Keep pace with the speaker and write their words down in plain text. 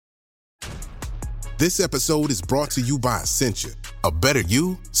This episode is brought to you by Essentia. A better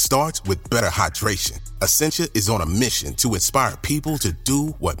you starts with better hydration. Essentia is on a mission to inspire people to do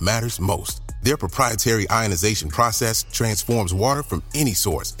what matters most. Their proprietary ionization process transforms water from any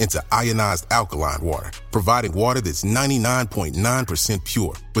source into ionized alkaline water, providing water that's 99.9%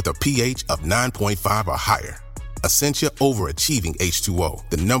 pure with a pH of 9.5 or higher. Essentia overachieving H2O,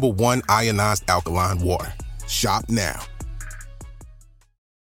 the #1 ionized alkaline water. Shop now.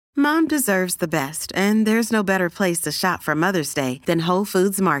 Mom deserves the best, and there's no better place to shop for Mother's Day than Whole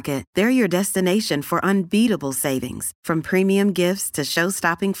Foods Market. They're your destination for unbeatable savings, from premium gifts to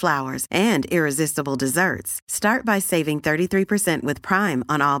show-stopping flowers and irresistible desserts. Start by saving 33% with Prime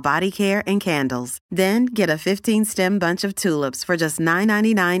on all body care and candles. Then get a 15-stem bunch of tulips for just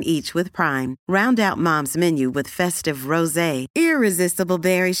 $9.99 each with Prime. Round out Mom's menu with festive rosé, irresistible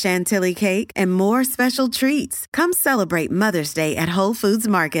berry chantilly cake, and more special treats. Come celebrate Mother's Day at Whole Foods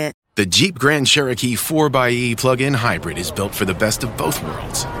Market. The Jeep Grand Cherokee 4xE plug-in hybrid is built for the best of both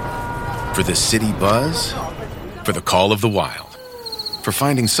worlds. For the city buzz, for the call of the wild, for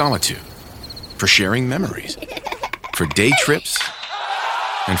finding solitude, for sharing memories, for day trips,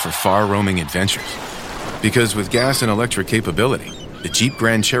 and for far-roaming adventures. Because with gas and electric capability, the Jeep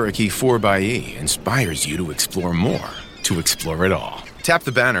Grand Cherokee 4xE inspires you to explore more, to explore it all. Tap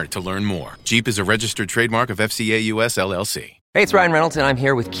the banner to learn more. Jeep is a registered trademark of FCA US LLC. Hey, it's Ryan Reynolds, and I'm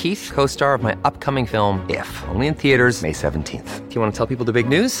here with Keith, co-star of my upcoming film, If, only in theaters May 17th. Do you want to tell people the big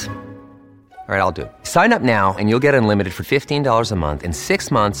news? All right, I'll do it. Sign up now and you'll get unlimited for $15 a month and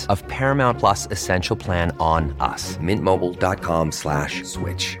 6 months of Paramount Plus Essential Plan on us.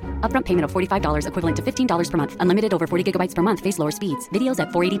 MintMobile.com/switch. Upfront payment of $45 equivalent to $15 per month. Unlimited over 40 gigabytes per month. Face lower speeds. Videos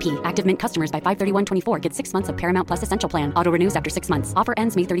at 480p. Active Mint customers by 531.24 get 6 months of Paramount Plus Essential Plan. Auto renews after 6 months. Offer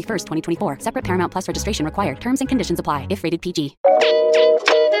ends May 31st, 2024. Separate Paramount Plus registration required. Terms and conditions apply if rated PG.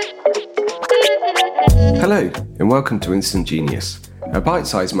 Hello, and welcome to Instant Genius, a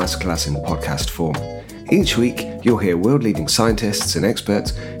bite-sized masterclass in podcast form. Each week, you'll hear world-leading scientists and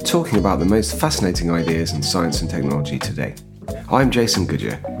experts talking about the most fascinating ideas in science and technology today. I'm Jason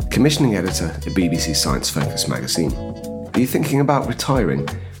Goodyear, commissioning editor at BBC Science Focus magazine. Are you thinking about retiring?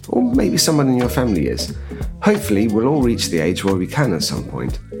 Or maybe someone in your family is? Hopefully, we'll all reach the age where we can at some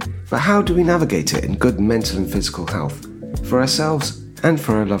point. But how do we navigate it in good mental and physical health, for ourselves and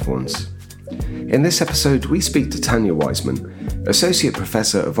for our loved ones? In this episode, we speak to Tania Wiseman, Associate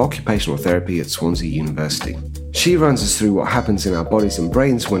Professor of Occupational Therapy at Swansea University. She runs us through what happens in our bodies and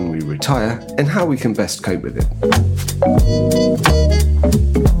brains when we retire and how we can best cope with it.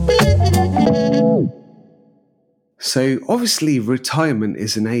 So obviously retirement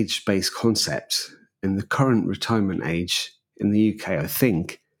is an age-based concept, and the current retirement age in the UK, I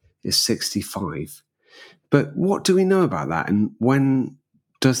think, is 65. But what do we know about that, and when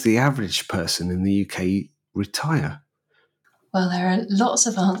does the average person in the UK retire? Well, there are lots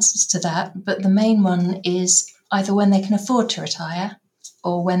of answers to that, but the main one is either when they can afford to retire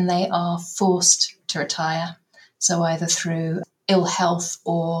or when they are forced to retire. So either through ill health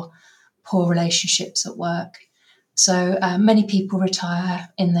or poor relationships at work. So many people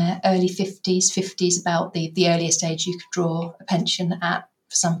retire in their early 50s. 50 is about the earliest age you could draw a pension at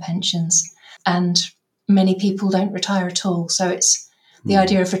for some pensions. And many people don't retire at all. So it's the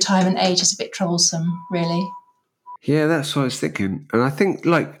idea of retirement age is a bit troublesome, really. Yeah, that's what I was thinking. And I think,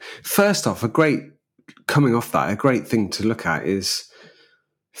 first off, a great thing to look at is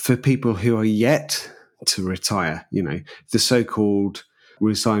for people who are yet to retire, the so-called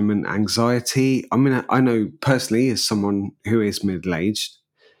retirement anxiety. I mean, I know personally, as someone who is middle-aged,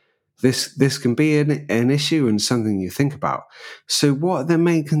 this can be an issue and something you think about. So what are the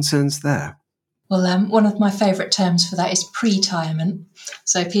main concerns there? Well, one of my favourite terms for that is pre-retirement.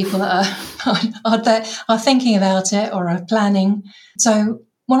 So people that are thinking about it or are planning. So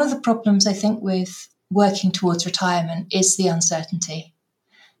one of the problems, I think, with working towards retirement is the uncertainty.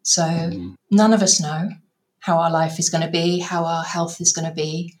 So none of us know how our life is going to be, how our health is going to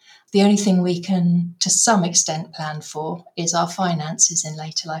be. The only thing we can, to some extent, plan for is our finances in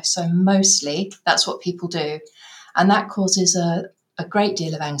later life. So mostly that's what people do. And that causes a great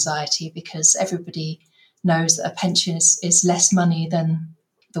deal of anxiety because everybody knows that a pension is less money than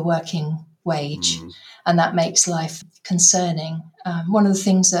the working wage. And that makes life concerning. One of the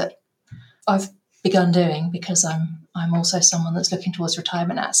things that I've begun doing, because I'm also someone that's looking towards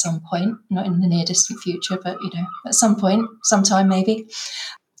retirement at some point, not in the near distant future, but at some point, sometime maybe,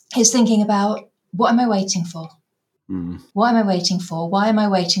 is thinking about, what am I waiting for? What am I waiting for? Why am I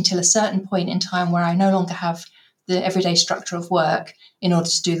waiting till a certain point in time where I no longer have the everyday structure of work in order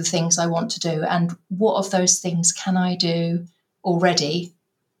to do the things I want to do? And what of those things can I do already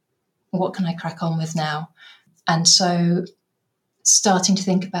what can I crack on with now? And so starting to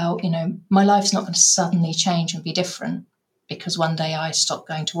think about, my life's not going to suddenly change and be different because one day I stop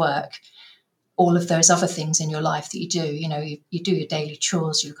going to work. All of those other things in your life that you do, you do your daily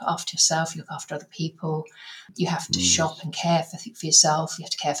chores, you look after yourself, you look after other people, you have to shop and care for yourself, you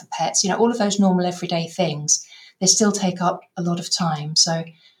have to care for pets, all of those normal everyday things, they still take up a lot of time. So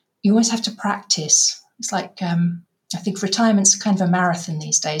you always have to practice. It's like, I think retirement's kind of a marathon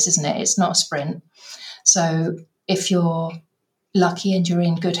these days, isn't it? It's not a sprint. So if you're lucky and you're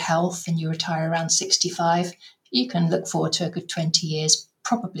in good health and you retire around 65, you can look forward to a good 20 years,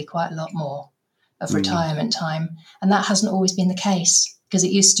 probably quite a lot more of retirement time. And that hasn't always been the case, because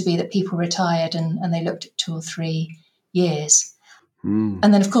it used to be that people retired and they looked at 2 or 3 years. And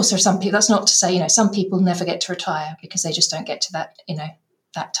then, of course, there are some people, that's not to say, some people never get to retire because they just don't get to that,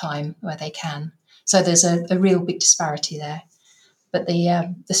 that time where they can. So there's a real big disparity there. But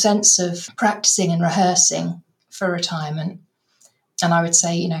the sense of practicing and rehearsing for retirement, and I would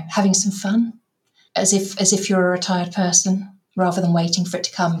say, having some fun, as if you're a retired person, rather than waiting for it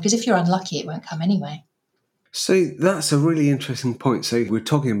to come. Because if you're unlucky, it won't come anyway. So that's a really interesting point. So we're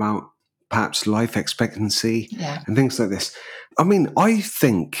talking about perhaps life expectancy and things like this. I mean, I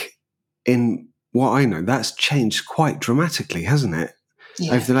think in what I know, that's changed quite dramatically, hasn't it?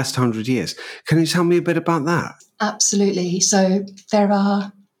 Yeah. Over the last 100 years. Can you tell me a bit about that? Absolutely. So there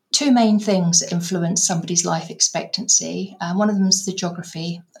are 2 main things that influence somebody's life expectancy. One of them is the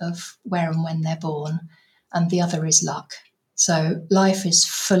geography of where and when they're born, and the other is luck. So life is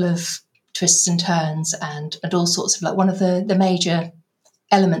full of twists and turns and all sorts of luck. One of the major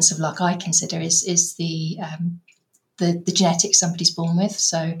elements of luck I consider is the genetics somebody's born with.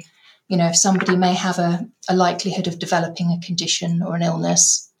 So, if somebody may have a likelihood of developing a condition or an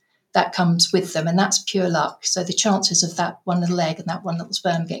illness, that comes with them, and that's pure luck. So the chances of that one little egg and that one little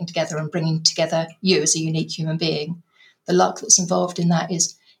sperm getting together and bringing together you as a unique human being, the luck that's involved in that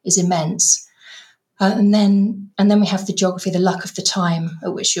is immense. And then we have the geography, the luck of the time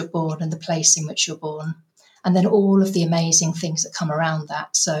at which you're born and the place in which you're born. And then all of the amazing things that come around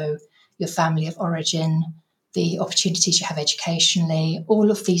that. So your family of origin, the opportunities you have educationally,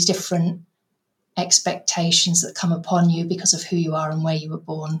 all of these different expectations that come upon you because of who you are and where you were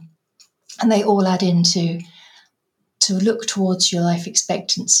born. And they all add into to look towards your life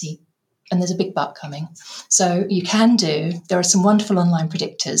expectancy. And there's a big but coming. So there are some wonderful online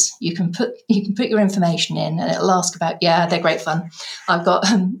predictors. You can put your information in and it'll ask about, they're great fun.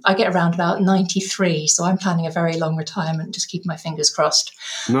 I get around about 93, so I'm planning a very long retirement, just keeping my fingers crossed.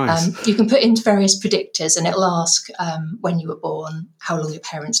 Nice. You can put in various predictors and it'll ask when you were born, how long your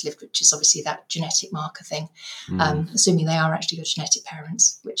parents lived, which is obviously that genetic marker thing, assuming they are actually your genetic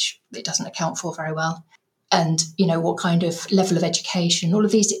parents, which it doesn't account for very well. And, what kind of level of education, all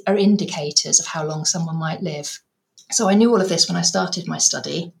of these are indicators of how long someone might live. So I knew all of this when I started my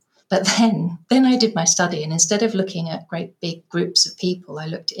study. But then I did my study, and instead of looking at great big groups of people, I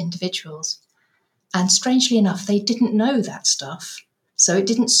looked at individuals. And strangely enough, they didn't know that stuff. So it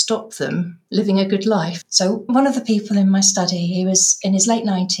didn't stop them living a good life. So one of the people in my study, he was in his late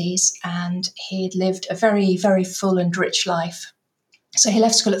 90s, and he'd lived a very, very full and rich life. So he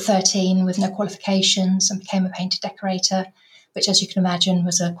left school at 13 with no qualifications and became a painter decorator, which, as you can imagine,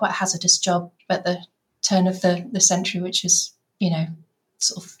 was a quite hazardous job at the turn of the century, which was,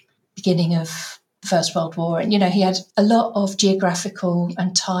 sort of beginning of the First World War. And, he had a lot of geographical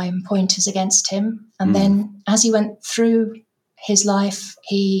and time pointers against him. And then as he went through his life,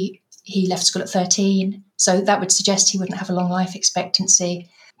 he left school at 13. So that would suggest he wouldn't have a long life expectancy.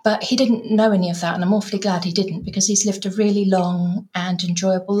 But he didn't know any of that, and I'm awfully glad he didn't, because he's lived a really long and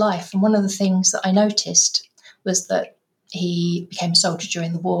enjoyable life. And one of the things that I noticed was that he became a soldier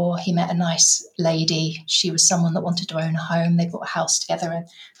during the war. He met a nice lady. She was someone that wanted to own a home. They bought a house together and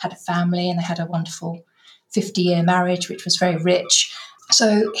had a family, and they had a wonderful 50-year marriage, which was very rich.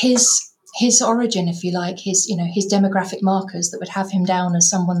 So his origin, if you like, his demographic markers that would have him down as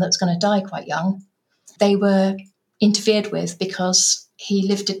someone that's going to die quite young, they were interfered with because he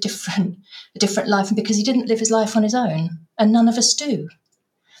lived a different life, and because he didn't live his life on his own, and none of us do.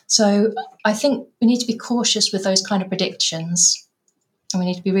 So I think we need to be cautious with those kind of predictions, and we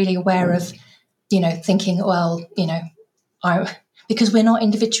need to be really aware of, thinking, because we're not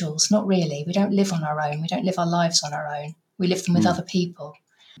individuals, not really. We don't live on our own. We don't live our lives on our own. We live them with other people.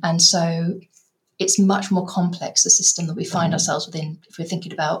 And so it's much more complex, the system that we find ourselves within, if we're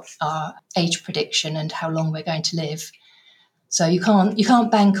thinking about our age prediction and how long we're going to live. So you can't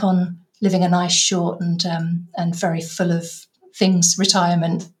bank on living a nice, short and very full of things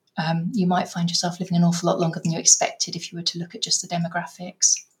retirement. You might find yourself living an awful lot longer than you expected if you were to look at just the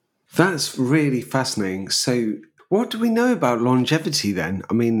demographics. That's really fascinating. So what do we know about longevity then?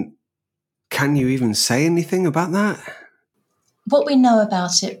 I mean, can you even say anything about that? What we know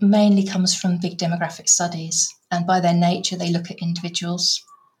about it mainly comes from big demographic studies, and by their nature, they look at individuals.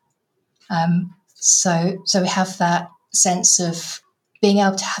 So we have that sense of being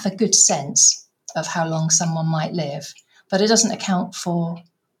able to have a good sense of how long someone might live, but it doesn't account for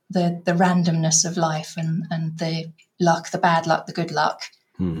the randomness of life and the luck, the bad luck, the good luck,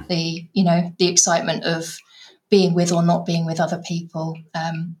 the excitement of being with or not being with other people,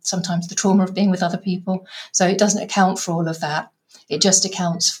 sometimes the trauma of being with other people. So it doesn't account for all of that. It just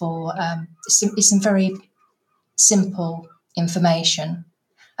accounts for some very simple information.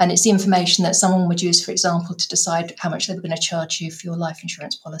 And it's the information that someone would use, for example, to decide how much they were going to charge you for your life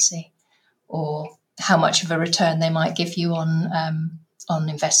insurance policy, or how much of a return they might give you on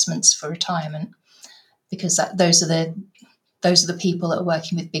investments for retirement, because those are the people that are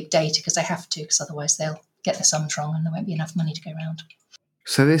working with big data, because they have to, because otherwise they'll get the sums wrong and there won't be enough money to go around.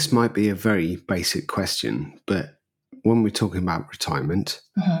 So this might be a very basic question, but when we're talking about retirement,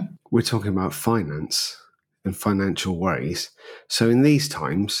 we're talking about finance and financial worries. So in these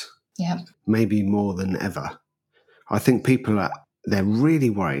times, maybe more than ever, I think they're really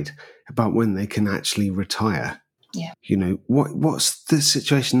worried about when they can actually retire. Yeah. What's the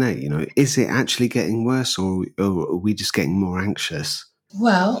situation there? Is it actually getting worse, or are we just getting more anxious?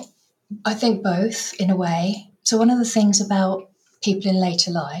 Well, I think both in a way. So one of the things about people in later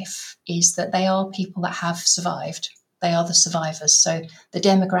life is that they are people that have survived. They are the survivors. So the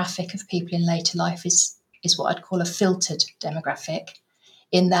demographic of people in later life is what I'd call a filtered demographic,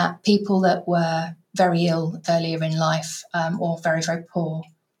 in that people that were very ill earlier in life or very, very poor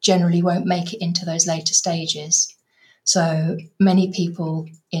generally won't make it into those later stages. So many people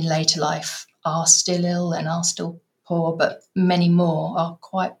in later life are still ill and are still poor, but many more are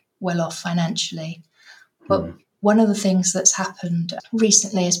quite well off financially. But one of the things that's happened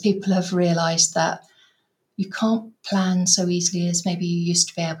recently is people have realised that you can't plan so easily as maybe you used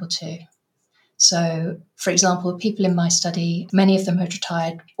to be able to. So, for example, people in my study, many of them had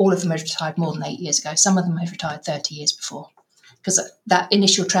retired, all of them had retired more than 8 years ago. Some of them had retired 30 years before. Because that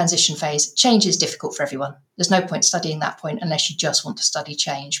initial transition phase, change is difficult for everyone. There's no point studying that point unless you just want to study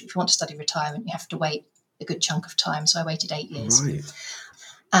change. If you want to study retirement, you have to wait a good chunk of time. So I waited 8 years. Right.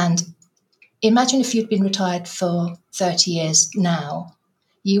 And imagine if you'd been retired for 30 years now,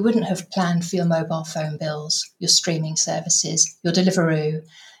 you wouldn't have planned for your mobile phone bills, your streaming services, your Deliveroo,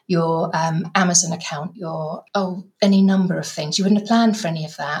 your Amazon account, any number of things. You wouldn't have planned for any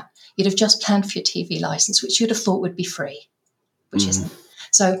of that. You'd have just planned for your TV license, which you'd have thought would be free, which isn't.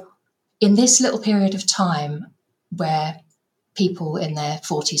 So in this little period of time where people in their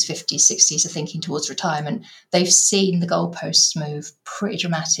 40s, 50s, 60s are thinking towards retirement, they've seen the goalposts move pretty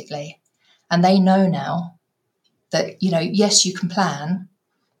dramatically. And they know now that, yes, you can plan,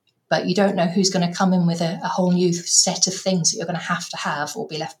 but you don't know who's going to come in with a whole new set of things that you're going to have or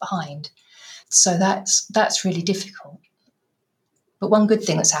be left behind. So that's really difficult. But one good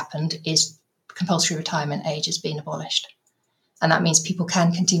thing that's happened is compulsory retirement age has been abolished. And that means people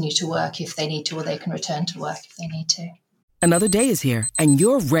can continue to work if they need to, or they can return to work if they need to. Another day is here, and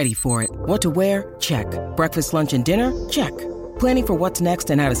you're ready for it. What to wear? Check. Breakfast, lunch, and dinner? Check. Planning for what's next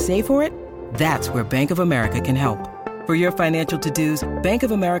and how to save for it? That's where Bank of America can help. For your financial to-dos, Bank of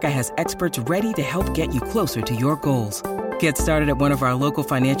America has experts ready to help get you closer to your goals. Get started at one of our local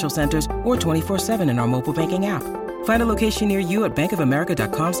financial centers or 24/7 in our mobile banking app. Find a location near you at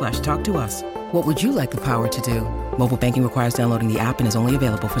bankofamerica.com/talktous. What would you like the power to do? Mobile banking requires downloading the app and is only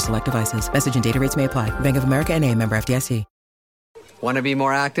available for select devices. Message and data rates may apply. Bank of America NA, member FDIC. Want to be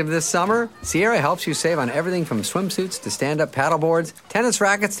more active this summer? Sierra helps you save on everything from swimsuits to stand-up paddleboards, tennis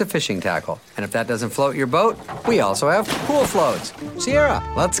rackets to fishing tackle. And if that doesn't float your boat, we also have pool floats. Sierra,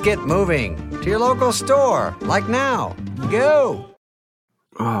 let's get moving to your local store, like now. Go!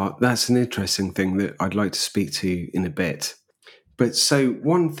 Oh, that's an interesting thing that I'd like to speak to in a bit. But so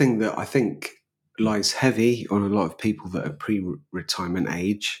one thing that I think lies heavy on a lot of people that are pre-retirement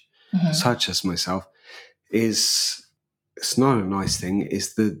age, such as myself, is... it's not a nice thing,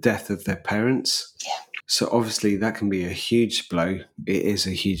 is the death of their parents. Yeah. So obviously that can be a huge blow. It is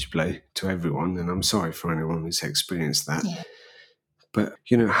a huge blow to everyone, and I'm sorry for anyone who's experienced that. Yeah. But,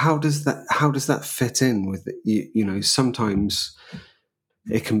 how does that fit in with, sometimes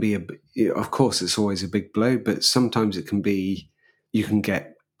it can be of course it's always a big blow, but sometimes it can be, you can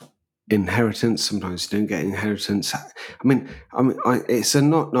get inheritance, sometimes you don't get inheritance. I mean, it's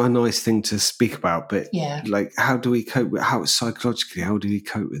not a nice thing to speak about, but how do we cope with, how do we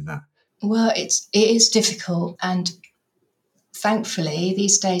cope with that? Well, it is difficult, and thankfully,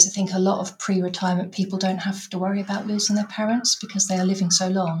 these days, I think a lot of pre-retirement people don't have to worry about losing their parents because they are living so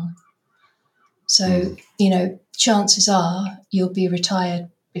long. So, chances are you'll be retired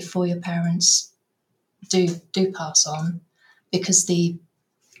before your parents do pass on, because the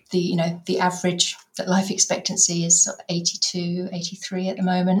average life expectancy is sort of 82, 83 at the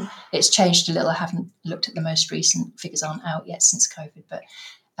moment. It's changed a little. I haven't looked at the most recent figures, aren't out yet since COVID, but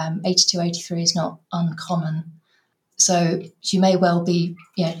 82, 83 is not uncommon. So you may well be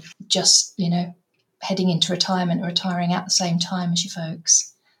just heading into retirement or retiring at the same time as your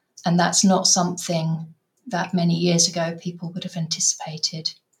folks. And that's not something that many years ago people would have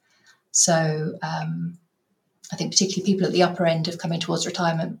anticipated. So I think particularly people at the upper end of coming towards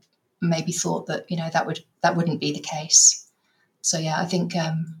retirement maybe thought that that wouldn't be the case. So yeah, I think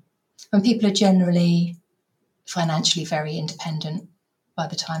when people are generally financially very independent by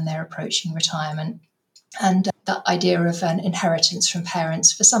the time they're approaching retirement, and that idea of an inheritance from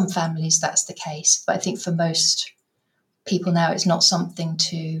parents, for some families that's the case, but I think for most people now it's not something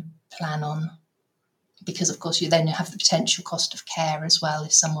to plan on, because of course you then have the potential cost of care as well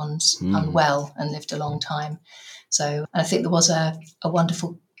if someone's unwell and lived a long time. So I think there was a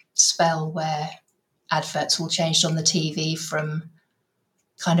wonderful spell where adverts all changed on the TV from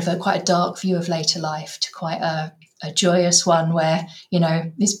kind of quite a dark view of later life to quite a joyous one where,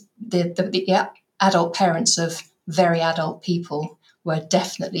 the adult parents of very adult people were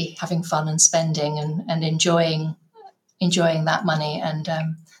definitely having fun and spending and enjoying that money. And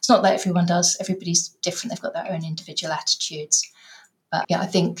it's not that everyone does. Everybody's different. They've got their own individual attitudes. But yeah, I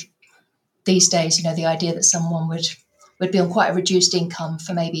think these days, the idea that someone would be on quite a reduced income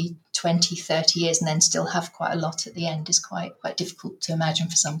for maybe 20, 30 years and then still have quite a lot at the end is quite difficult to imagine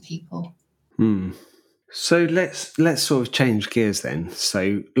for some people. So let's sort of change gears then.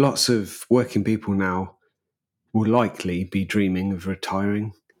 So lots of working people now will likely be dreaming of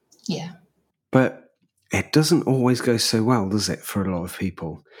retiring. Yeah. But it doesn't always go so well, does it, for a lot of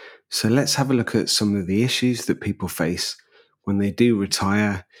people? So let's have a look at some of the issues that people face when they do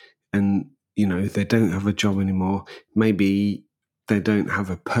retire and, they don't have a job anymore. Maybe they don't have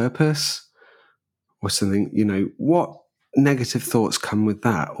a purpose or something. What negative thoughts come with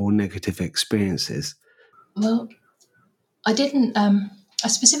that, or negative experiences? Well, I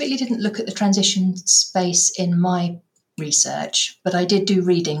specifically didn't look at the transition space in my research, but I did do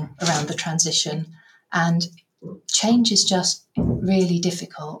reading around the transition, and change is just really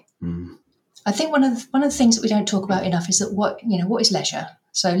difficult. I think one of the things that we don't talk about enough is that what is leisure?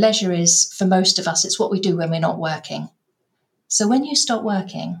 So leisure is, for most of us, it's what we do when we're not working. So when you stop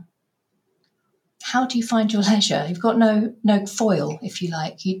working, how do you find your leisure? You've got no foil, if you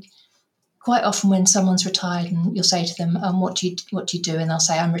like. Quite often when someone's retired and you'll say to them, what do you do? And they'll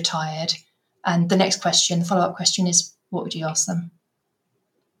say, I'm retired. And the next question, the follow-up question is, what would you ask them?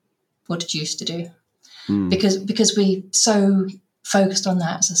 What did you used to do? Because we so focused on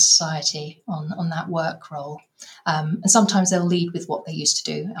that as a society, on that work role. And sometimes they'll lead with what they used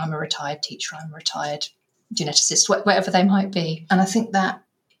to do. I'm a retired teacher, I'm a retired geneticist, whatever they might be. And I think that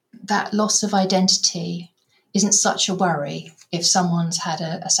loss of identity isn't such a worry if someone's had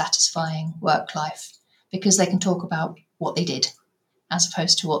a satisfying work life, because they can talk about what they did as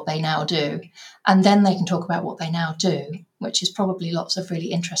opposed to what they now do. And then they can talk about what they now do, which is probably lots of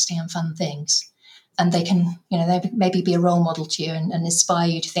really interesting and fun things. And they can, they maybe be a role model to you and inspire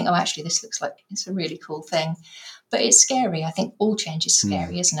you to think, oh, actually, this looks like it's a really cool thing. But it's scary. I think all change is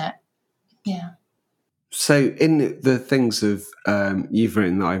scary, isn't it? Yeah. So in the things of you've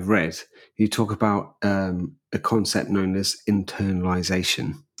written that I've read, you talk about a concept known as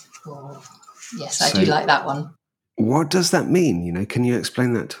internalization. Oh, yes, I do like that one. What does that mean? Can you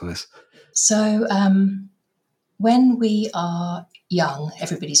explain that to us? So when we are young,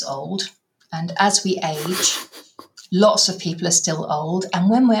 everybody's old. And as we age, lots of people are still old. And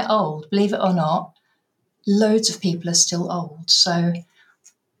when we're old, believe it or not, loads of people are still old. So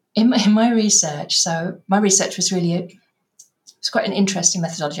in my research, my research was it's quite an interesting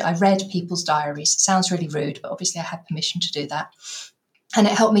methodology. I read people's diaries. It sounds really rude, but obviously I had permission to do that. And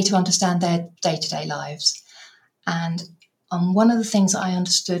it helped me to understand their day-to-day lives. And one of the things that I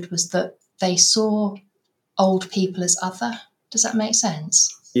understood was that they saw old people as other. Does that make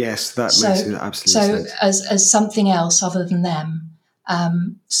sense? Yes, that makes absolutely sense. So as something else other than them.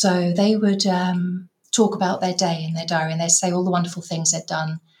 So they would talk about their day in their diary, and they'd say all the wonderful things they'd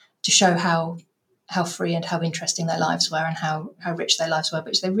done to show how free and how interesting their lives were and how rich their lives were,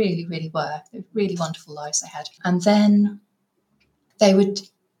 which they really, really were. Really wonderful lives they had. And then they would,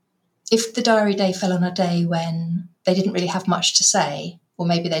 if the diary day fell on a day when they didn't really have much to say, or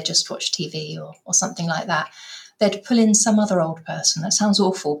maybe they just watched TV or something like that, they'd pull in some other old person. That sounds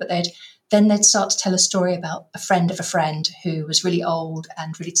awful, but they'd start to tell a story about a friend of a friend who was really old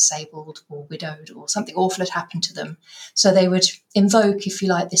and really disabled or widowed, or something awful had happened to them. So they would invoke, if you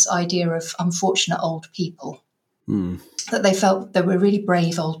like, this idea of unfortunate old people. That they felt they were really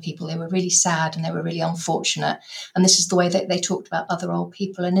brave old people, they were really sad and they were really unfortunate. And this is the way that they talked about other old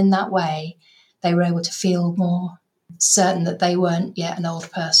people. And in that way, they were able to feel more certain that they weren't yet an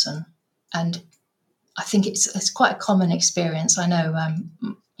old person. And I think it's quite a common experience. I know,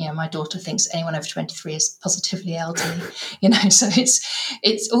 my daughter thinks anyone over 23 is positively elderly, so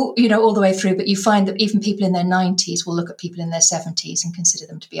it's all, all the way through. But you find that even people in their 90s will look at people in their 70s and consider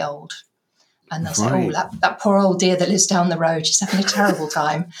them to be old. And they'll say, oh, that poor old dear that lives down the road, she's having a terrible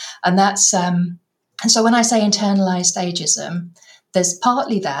time. And that's, and so when I say internalized ageism, there's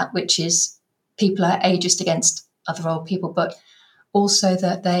partly that, which is people are ageist against other old people, but also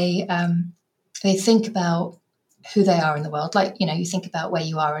that they think about who they are in the world. Like, you think about where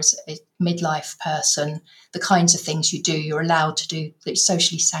you are as a midlife person, the kinds of things you do, you're allowed to do, that's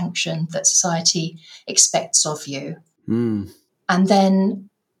socially sanctioned, that society expects of you. And then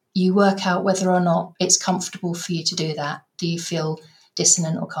you work out whether or not it's comfortable for you to do that. Do you feel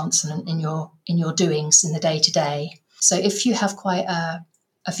dissonant or consonant in your doings in the day to day? So if you have quite a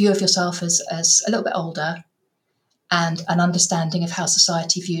view of yourself as a little bit older and an understanding of how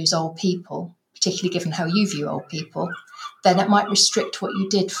society views old people, particularly given how you view old people, then it might restrict what you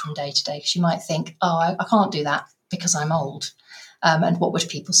did from day to day, because you might think, I can't do that because I'm old. And what would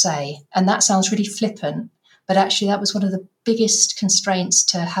people say? And that sounds really flippant. But actually, that was one of the biggest constraints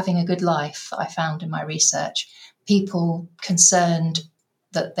to having a good life I found in my research. People concerned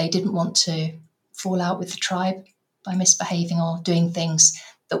that they didn't want to fall out with the tribe by misbehaving or doing things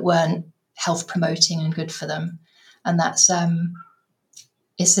that weren't health promoting and good for them. And that's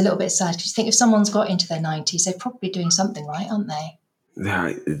it's a little bit sad, because you think if someone's got into their 90s, they're probably doing something right, aren't they?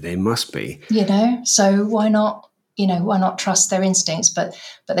 Yeah, they must be. So why not trust their instincts? But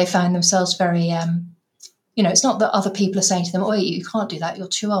they found themselves very... it's not that other people are saying to them, oh, you can't do that, you're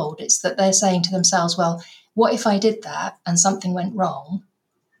too old. It's that they're saying to themselves, well, what if I did that and something went wrong?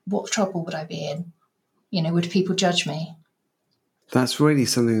 What trouble would I be in? Would people judge me? That's really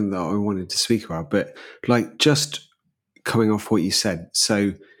something that I wanted to speak about. But just coming off what you said,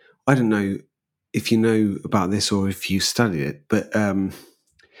 so I don't know if you know about this or if you studied it, but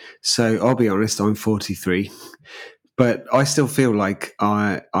so I'll be honest, I'm 43. But I still feel like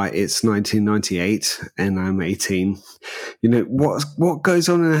it's 1998 and I'm 18. What goes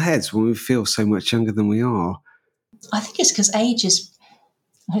on in our heads when we feel so much younger than we are? I think it's because age is,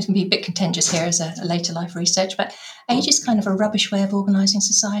 it's going to be a bit contentious here as a later life research, but age is kind of a rubbish way of organising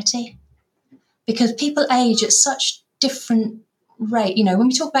society, because people age at such different rate. When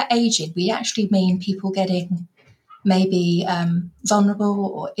we talk about aging, we actually mean people getting maybe vulnerable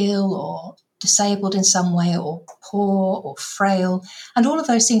or ill or disabled in some way, or poor or frail, and all of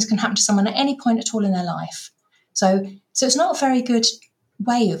those things can happen to someone at any point at all in their life. So it's not a very good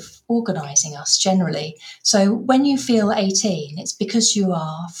way of organising us generally. So when you feel 18, it's because you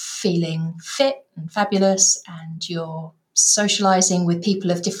are feeling fit and fabulous, and you're socialising with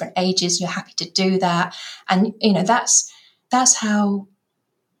people of different ages. You're happy to do that, and that's how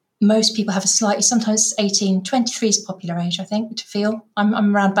most people have a slightly, sometimes 18, 23 is a popular age, I think, to feel.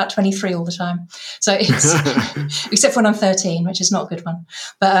 I'm around about 23 all the time. So it's, except when I'm 13, which is not a good one.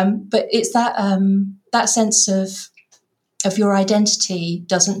 But it's that sense of your identity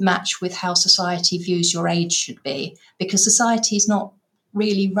doesn't match with how society views your age should be, because society is not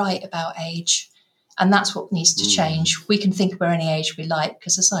really right about age. And that's what needs to change. We can think we're any age we like,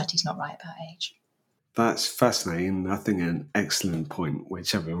 because society's not right about age. That's fascinating. I think an excellent point,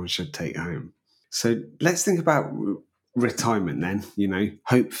 which everyone should take home. So let's think about retirement then.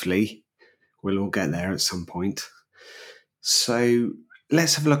 Hopefully we'll all get there at some point. So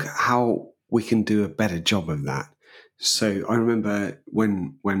let's have a look at how we can do a better job of that. So I remember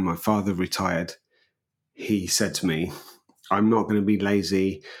when my father retired, he said to me, I'm not going to be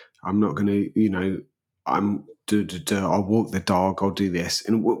lazy. I'm not going to, I'll walk the dog, I'll do this.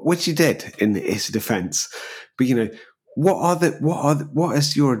 And which he did in his defense. But, what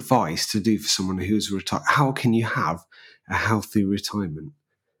is your advice to do for someone who's retired? How can you have a healthy retirement?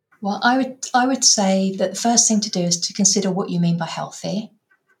 Well, I would say that the first thing to do is to consider what you mean by healthy.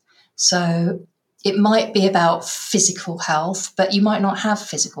 So it might be about physical health, but you might not have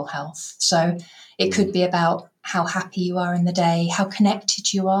physical health. So it could be about how happy you are in the day, how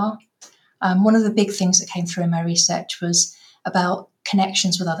connected you are. One of the big things that came through in my research was about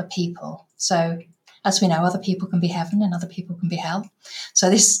connections with other people. So as we know, other people can be heaven and other people can be hell. So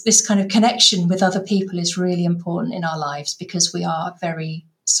this kind of connection with other people is really important in our lives, because we are a very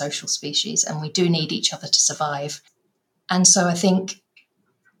social species and we do need each other to survive. And so I think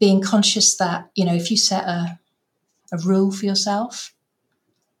being conscious that, if you set a rule for yourself,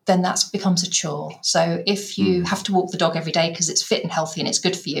 then that becomes a chore. So if you have to walk the dog every day because it's fit and healthy and it's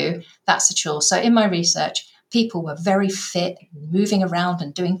good for you, that's a chore. So in my research, people were very fit, moving around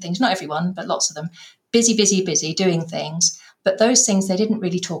and doing things. Not everyone, but lots of them. Busy, doing things. But those things they didn't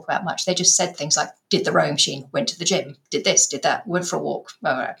really talk about much. They just said things like, did the rowing machine, went to the gym, did this, did that, went for a walk,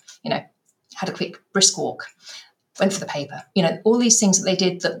 had a quick brisk walk, went for the paper. All these things that they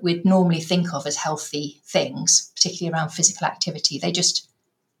did that we'd normally think of as healthy things, particularly around physical activity, they just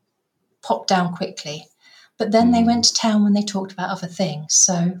popped down quickly. But then they went to town when they talked about other things.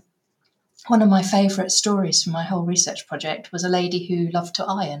 So one of my favourite stories from my whole research project was a lady who loved to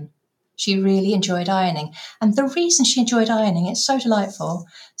iron. She really enjoyed ironing. And the reason she enjoyed ironing, it's so delightful.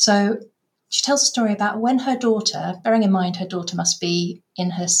 So she tells a story about when her daughter, bearing in mind her daughter must be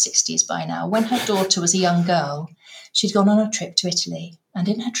in her 60s by now, when her daughter was a young girl, she'd gone on a trip to Italy. And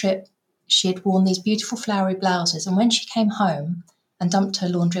in her trip, she had worn these beautiful flowery blouses. And when she came home and dumped her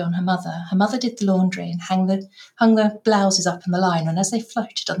laundry on her mother did the laundry and hung the blouses up on the line. And as they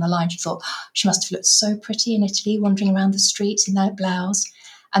floated on the line, she thought, she must have looked so pretty in Italy, wandering around the streets in that blouse.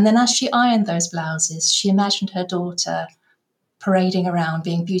 And then as she ironed those blouses, she imagined her daughter parading around,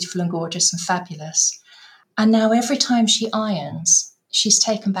 being beautiful and gorgeous and fabulous. And now every time she irons, she's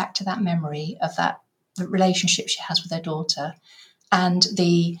taken back to that memory of the relationship she has with her daughter, and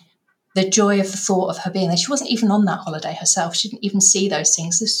the joy of the thought of her being there. She wasn't even on that holiday herself. She didn't even see those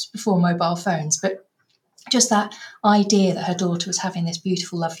things. This was before mobile phones, but just that idea that her daughter was having this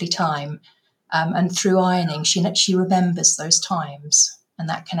beautiful, lovely time. And through ironing, she remembers those times and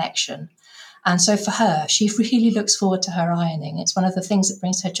that connection. And so for her, she really looks forward to her ironing. It's one of the things that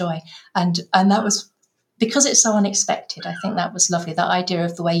brings her joy. And that was, because it's so unexpected, I think that was lovely. That idea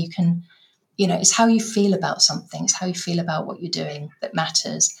of the way you can, it's how you feel about something. It's how you feel about what you're doing that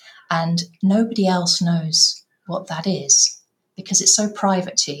matters. And nobody else knows what that is because it's so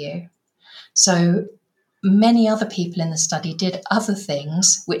private to you. So many other people in the study did other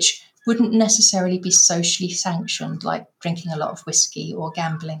things which wouldn't necessarily be socially sanctioned, like drinking a lot of whiskey or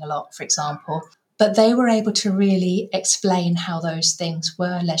gambling a lot, for example. But they were able to really explain how those things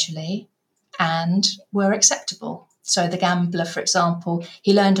were leisurely and were acceptable. So the gambler, for example,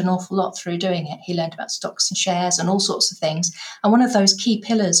 he learned an awful lot through doing it. He learned about stocks and shares and all sorts of things. And one of those key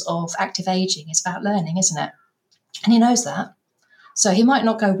pillars of active aging is about learning, isn't it? And he knows that. So he might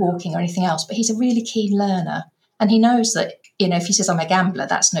not go walking or anything else, but he's a really keen learner. And he knows that, if he says, I'm a gambler,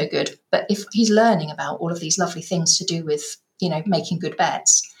 that's no good. But if he's learning about all of these lovely things to do with, making good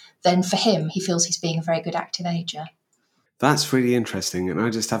bets, then for him, he feels he's being a very good active ager. That's really interesting. And I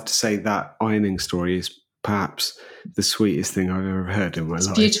just have to say that ironing story is perhaps the sweetest thing I've ever heard in my life.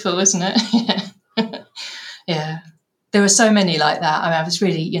 It's beautiful, isn't it? Yeah. There were so many like that. I mean, I was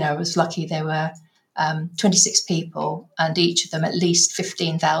really, I was lucky. There were 26 people, and each of them at least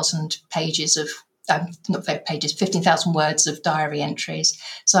 15,000 pages of, 15,000 words of diary entries.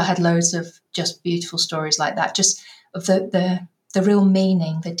 So I had loads of just beautiful stories like that, just of the real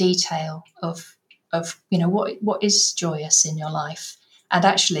meaning, the detail of what is joyous in your life. And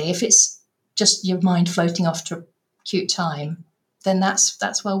actually, if it's just your mind floating off to a cute time, then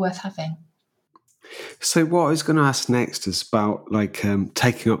that's well worth having. So what I was going to ask next is about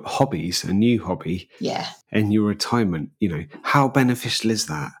taking up hobbies, a new hobby, in your retirement. How beneficial is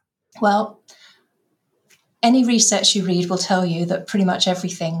that? Well, any research you read will tell you that pretty much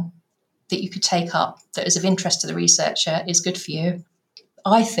everything that you could take up that is of interest to the researcher is good for you.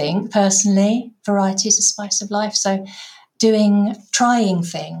 I think, personally, variety is the spice of life. So trying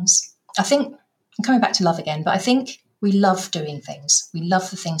things. I think, I'm coming back to love again, but I think we love doing things. We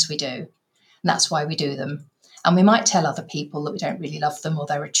love the things we do, and that's why we do them. And we might tell other people that we don't really love them or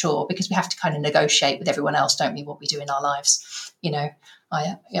they're a chore, because we have to kind of negotiate with everyone else, don't we, what we do in our lives.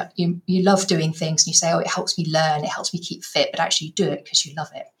 You love doing things and you say, oh, it helps me learn, it helps me keep fit, but actually you do it because you love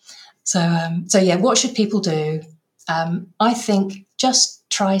it. So what should people do? I think just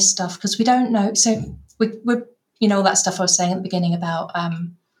try stuff, because we don't know. So we're all that stuff I was saying at the beginning about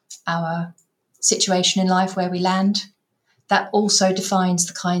our situation in life, where we land. That also defines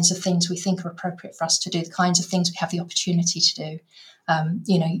the kinds of things we think are appropriate for us to do, the kinds of things we have the opportunity to do.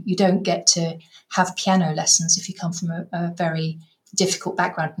 You don't get to have piano lessons if you come from a very difficult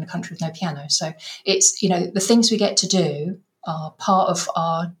background in a country with no piano. So it's, the things we get to do are part of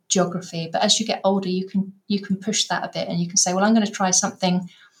our geography. But as you get older, you can push that a bit, and you can say, well, I'm going to try something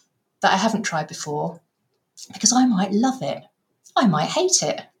that I haven't tried before, because I might love it. I might hate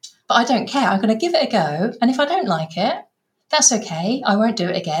it, but I don't care. I'm going to give it a go. And if I don't like it, that's okay. I won't do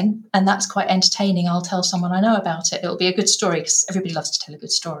it again. And that's quite entertaining. I'll tell someone I know about it. It'll be a good story because everybody loves to tell a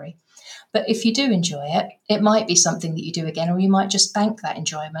good story. But if you do enjoy it, it might be something that you do again, or you might just bank that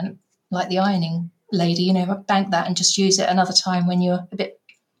enjoyment, like the ironing lady, bank that and just use it another time when you're a bit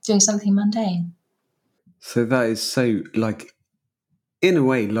doing something mundane. So that is so, in a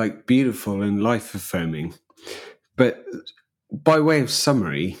way, beautiful and life-affirming. But by way of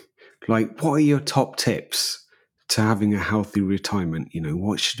summary, what are your top tips to having a healthy retirement?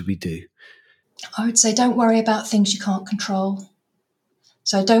 What should we do? I would say don't worry about things you can't control.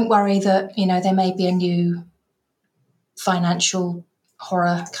 So don't worry that, there may be a new financial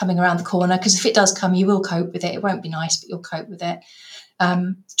horror coming around the corner, because if it does come, you will cope with it. It won't be nice, but you'll cope with it.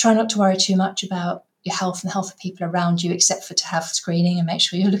 Try not to worry too much about your health and the health of people around you, except for to have screening and make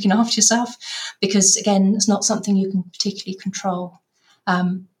sure you're looking after yourself, because, again, it's not something you can particularly control.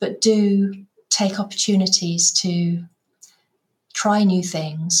 But do take opportunities to try new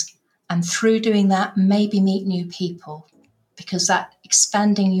things, and through doing that, maybe meet new people, because that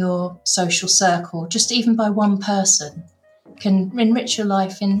expanding your social circle, just even by one person, can enrich your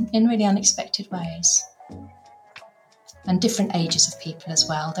life in really unexpected ways. And different ages of people as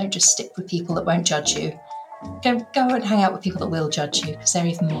well. Don't just stick with people that won't judge you. Go and hang out with people that will judge you, because they're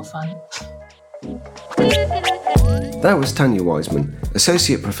even more fun. That was Tania Wiseman,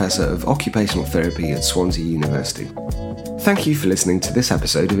 Associate Professor of Occupational Therapy at Swansea University. Thank you for listening to this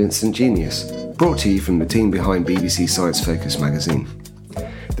episode of Instant Genius, brought to you from the team behind BBC Science Focus magazine.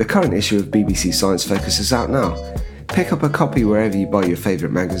 The current issue of BBC Science Focus is out now. Pick up a copy wherever you buy your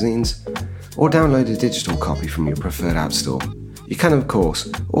favourite magazines, or download a digital copy from your preferred app store. You can, of course,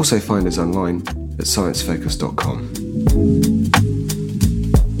 also find us online at sciencefocus.com.